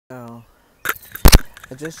Oh,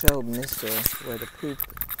 I just showed Mr. where the poop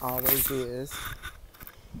always is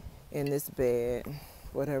in this bed.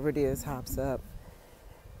 Whatever it is hops up,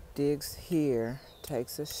 digs here,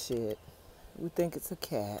 takes a shit. We think it's a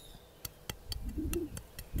cat. I'm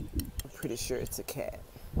pretty sure it's a cat.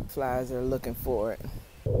 Flies are looking for it.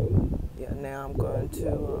 Yeah, now I'm going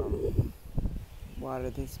to water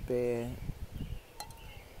this bed.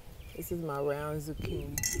 This is my round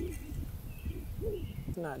zucchini.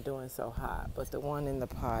 It's not doing so hot, but the one in the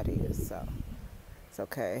pot is, so it's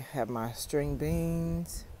okay. Have my string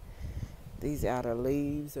beans. These outer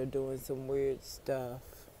leaves are doing some weird stuff.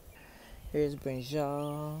 Here's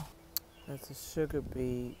brinjal. That's a sugar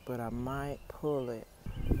beet, but I might pull it.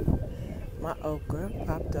 My okra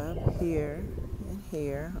popped up here and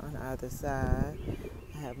here on either side.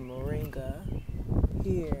 I have moringa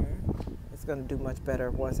here. It's gonna do much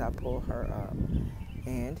better once I pull her up.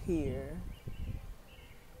 And here.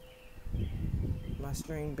 My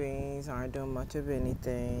string beans aren't doing much of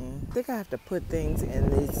anything. I think I have to put things in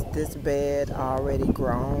this bed already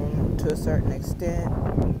grown to a certain extent.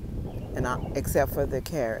 And except for the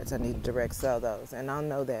carrots, I need to direct sow those. And I'll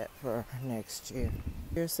know that for next year.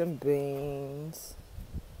 Here's some beans.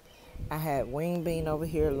 I had wing bean over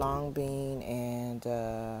here, long bean, and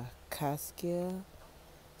cassia,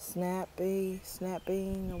 snap bean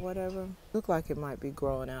or whatever. Look like it might be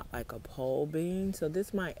growing out like a pole bean. So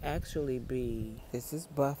this might actually be, this is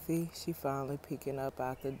Buffy. She finally peeking up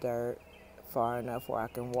out the dirt far enough where I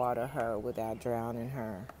can water her without drowning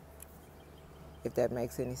her. If that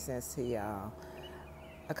makes any sense to y'all.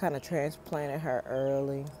 I kind of transplanted her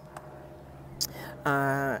early.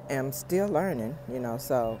 I am still learning,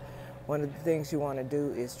 so one of the things you want to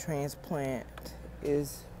do is transplant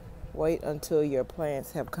is wait until your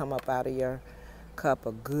plants have come up out of your cup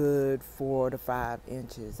a good 4 to 5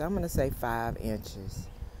 inches. I'm going to say 5 inches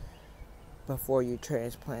before you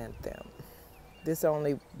transplant them. This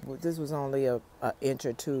was only an inch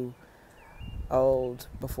or two old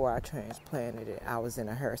before I transplanted it. I was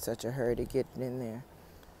in such a hurry to get it in there.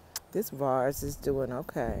 This vase is doing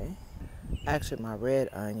okay. Actually, my red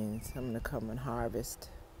onions, I'm going to come and harvest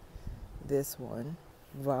this one.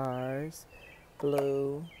 Vase,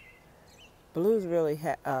 blue. Blue's really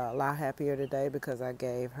a lot happier today because I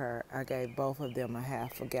gave both of them a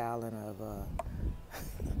half a gallon of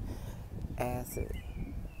acid,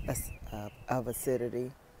 of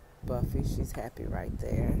acidity. Buffy, she's happy right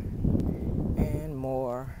there. And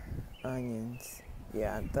more onions.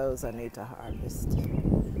 Yeah, those I need to harvest.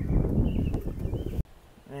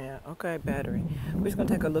 Yeah, okay, battery. We're just gonna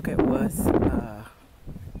take a look at what's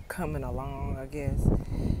coming along, I guess.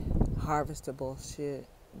 Harvestable shit.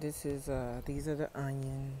 These are the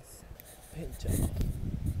onions. Okay.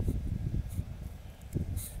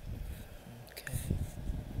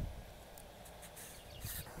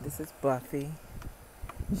 This is Buffy.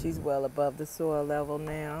 She's well above the soil level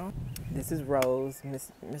now. This is Rose,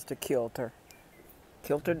 Mr. Kilter.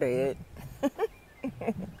 Kilter dead.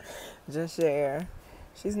 Just share.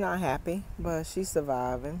 She's not happy, but she's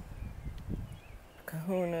surviving.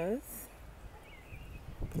 Kahunas.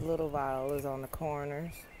 The little violas on the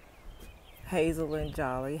corners. Hazel and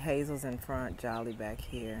Jolly. Hazel's in front, Jolly back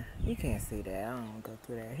here. You can't see that. I don't go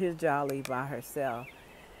through that. Here's Jolly by herself.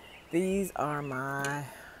 These are my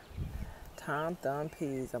Tom Thumb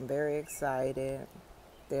peas. I'm very excited.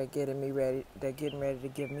 They're getting ready to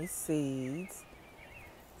give me seeds.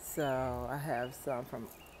 So I have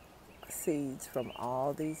seeds from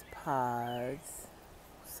all these pods.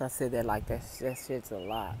 So I said that like that shit's a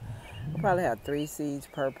lot. I probably have 3 seeds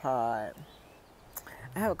per pod.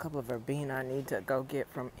 I have a couple of verbena I need to go get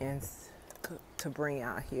from to bring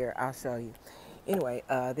out here. I'll show you. Anyway,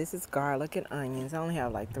 this is garlic and onions. I only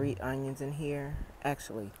have like 3 onions in here.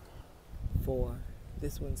 Actually, 4.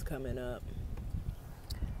 This one's coming up.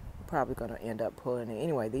 Probably gonna end up pulling it.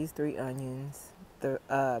 Anyway, these 3 onions. The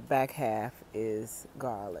back half is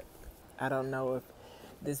garlic. I don't know if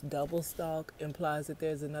this double stalk implies that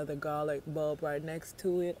there's another garlic bulb right next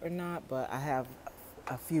to it or not, but I have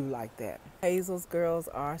a few like that. Hazel's girls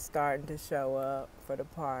are starting to show up for the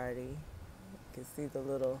party. You can see the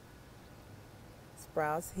little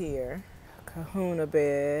sprouts here. Kahuna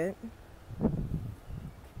bed.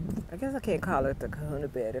 I guess I can't call it the kahuna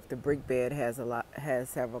bed if the brick bed has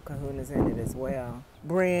several kahunas in it as well.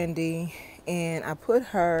 Brandy, and I put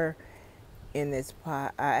her in this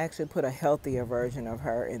pot. I actually put a healthier version of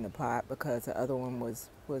her in the pot because the other one was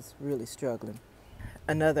really struggling.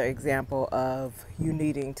 Another example of you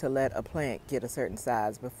needing to let a plant get a certain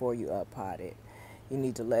size before you pot it. You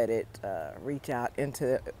need to let it reach out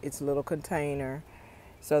into its little container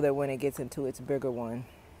so that when it gets into its bigger one,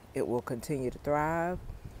 it will continue to thrive.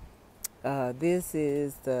 This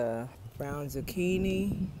is the brown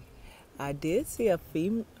zucchini. I did see a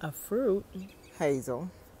fruit,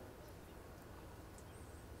 hazel.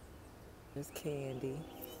 There's candy.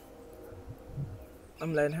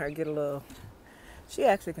 I'm letting her get a little. She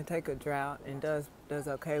actually can take a drought and does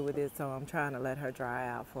okay with it, so I'm trying to let her dry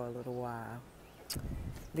out for a little while.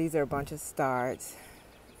 These are a bunch of starts,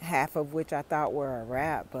 half of which I thought were a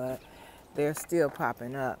wrap, but they're still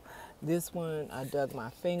popping up. This one, I dug my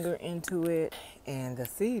finger into it, and the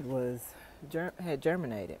seed had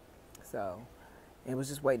germinated, so it was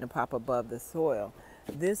just waiting to pop above the soil.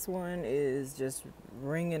 This one is just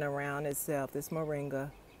ringing around itself. This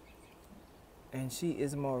moringa, and she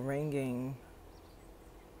is moringing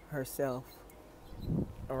herself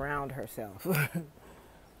around herself.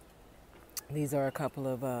 These are a couple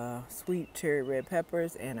of sweet cherry red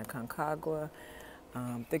peppers and a concagua.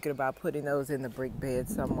 Thinking about putting those in the brick bed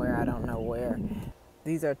somewhere, I don't know where.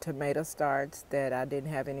 These are tomato starts that I didn't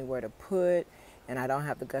have anywhere to put, and I don't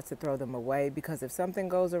have the guts to throw them away, because if something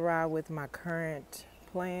goes awry with my current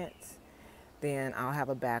plants, then I'll have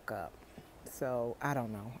a backup. So I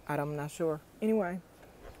don't know. I'm not sure. Anyway,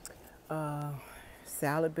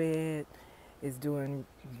 salad bed is doing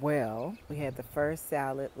well. We had the first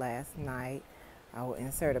salad last night. I will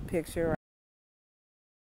insert a picture.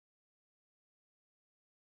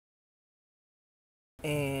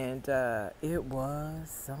 And it was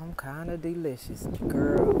some kind of delicious,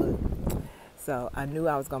 girl. Look. So I knew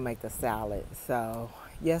I was gonna make the salad. So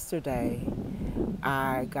yesterday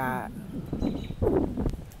I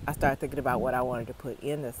started thinking about what I wanted to put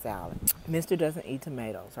in the salad. Mr. doesn't eat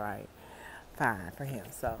tomatoes, right? Fine for him.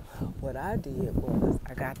 So what I did was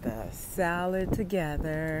I got the salad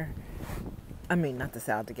together. I mean, not the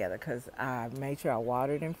salad together, because I made sure I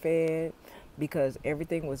watered and fed, because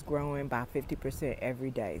everything was growing by 50%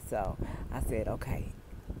 every day. So I said, okay,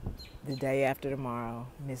 the day after tomorrow,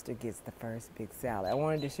 Mr. gets the first big salad. I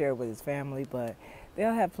wanted to share it with his family, but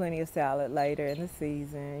they'll have plenty of salad later in the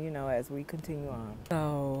season, you know, as we continue on.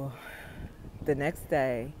 So the next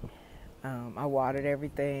day, I watered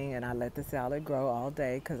everything and I let the salad grow all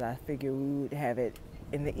day, because I figured we would have it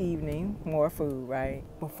in the evening, more food, right?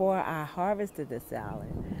 Before I harvested the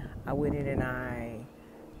salad, I went in and I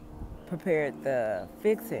prepared the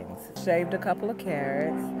fixings. Shaved a couple of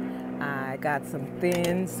carrots. I got some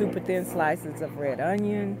super thin slices of red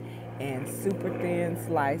onion and super thin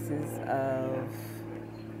slices of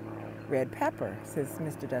red pepper, since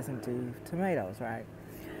Mr. doesn't do tomatoes, right?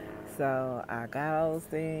 So I got all those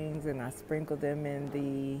things and I sprinkled them in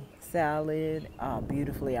the salad,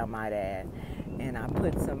 beautifully I might add. And I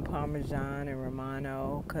put some Parmesan and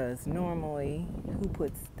Romano, because normally, who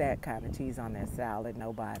puts that kind of cheese on their salad?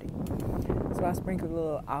 Nobody. So I sprinkled a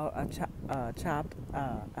little I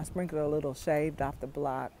sprinkled a little shaved off the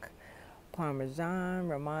block Parmesan,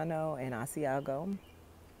 Romano, and Asiago.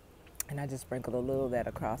 And I just sprinkled a little of that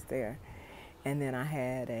across there. And then I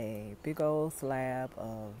had a big old slab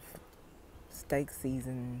of steak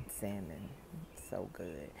seasoned salmon. So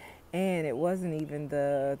good. And it wasn't even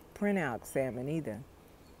the printout salmon either.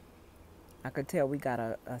 I could tell we got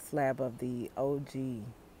a slab of the OG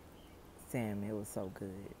salmon. It was so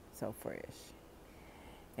good, so fresh.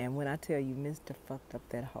 And when I tell you, Mr. fucked up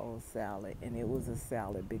that whole salad, and it was a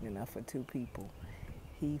salad big enough for 2 people.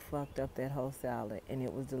 He fucked up that whole salad, and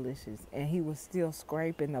it was delicious. And he was still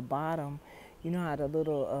scraping the bottom. You know how the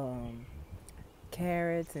little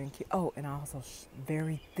carrots and and also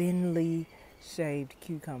very thinly shaved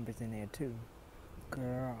cucumbers in there too.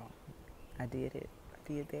 Girl, I did it. I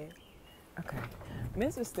did that. Okay.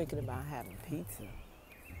 Miss was thinking about having pizza.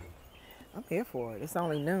 I'm here for it. It's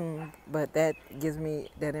only noon, but that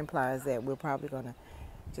implies that we're probably gonna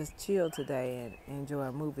just chill today and enjoy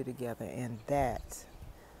a movie together, and that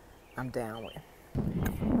I'm down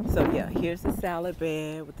with. So yeah, here's the salad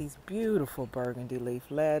bed with these beautiful burgundy leaf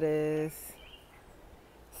lettuce.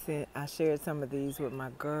 I shared some of these with my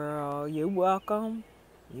girl. You're welcome.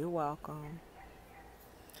 You're welcome.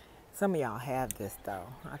 Some of y'all have this though.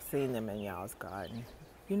 I've seen them in y'all's garden.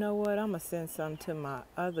 You know what? I'm going to send some to my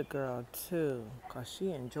other girl too, because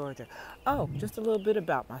she in Georgia. Oh, just a little bit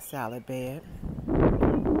about my salad bed.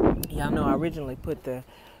 Y'all know I originally put the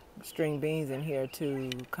string beans in here to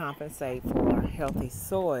compensate for healthy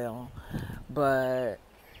soil, but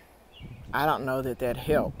I don't know that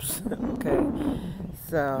helps. Okay.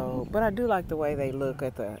 So, but I do like the way they look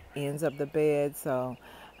at the ends of the bed, so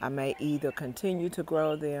I may either continue to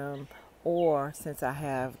grow them, or since I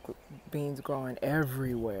have beans growing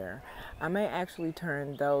everywhere, I may actually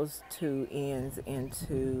turn those 2 ends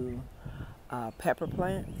into pepper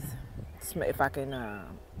plants. if I can,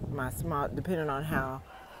 my small, depending on how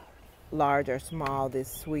large or small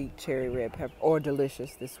this sweet cherry red pepper, or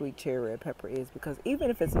delicious this sweet cherry red pepper is, because even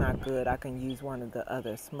if it's not good, I can use one of the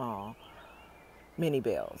other small mini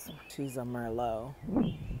bells. She's a Merlot.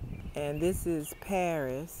 And this is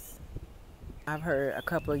Paris. I've heard a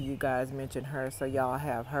couple of you guys mention her, so y'all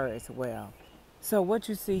have her as well. So what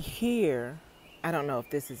you see here, I don't know if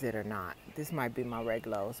this is it or not. This might be my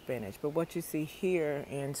regular old spinach, but what you see here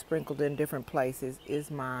and sprinkled in different places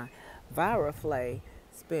is my Viraflay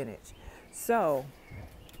spinach. So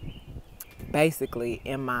basically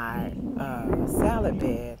in my salad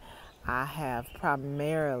bed, I have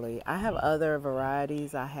other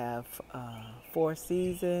varieties. I have 4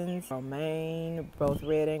 Seasons, romaine, both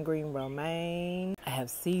red and green romaine. I have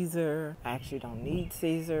Caesar. I actually don't need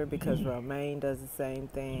Caesar because romaine does the same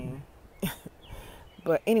thing.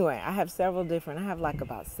 But anyway, I have several different, I have like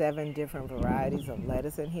about 7 different varieties of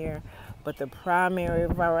lettuce in here. But the primary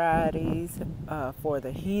varieties for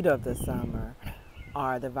the heat of the summer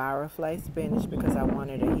are the Viraflay spinach, because I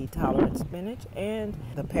wanted a heat tolerant spinach, and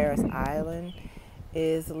the Paris Island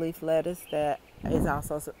is leaf lettuce that is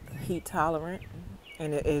also heat tolerant,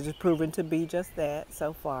 and it is proven to be just that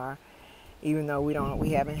so far, even though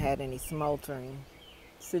we haven't had any smoldering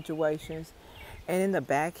situations. And in the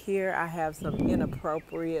back here, I have some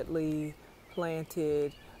inappropriately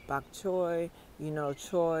planted bok choy. You know,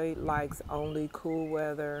 choy likes only cool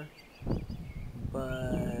weather,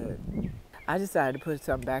 but I decided to put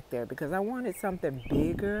something back there because I wanted something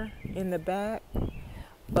bigger in the back,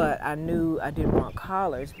 but I knew I didn't want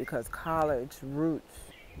collards because collards roots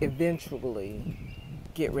eventually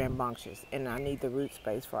get rambunctious, and I need the root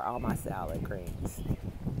space for all my salad greens.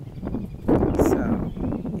 So,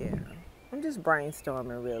 yeah, I'm just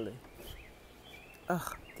brainstorming really.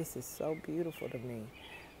 Ugh, this is so beautiful to me.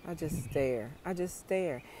 I just stare.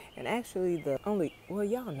 And actually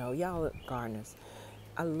y'all know, y'all gardeners,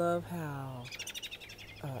 I love how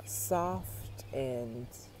soft and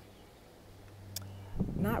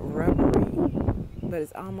not rubbery, but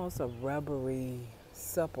it's almost a rubbery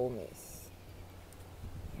suppleness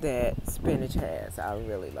that spinach has. I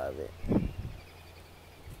really love it.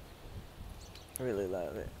 Really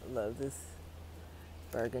love it. Love this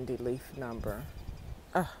burgundy leaf number.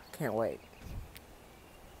 Oh, can't wait.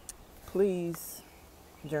 Please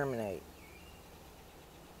germinate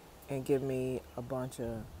and give me a bunch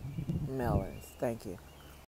of melons. Thank you.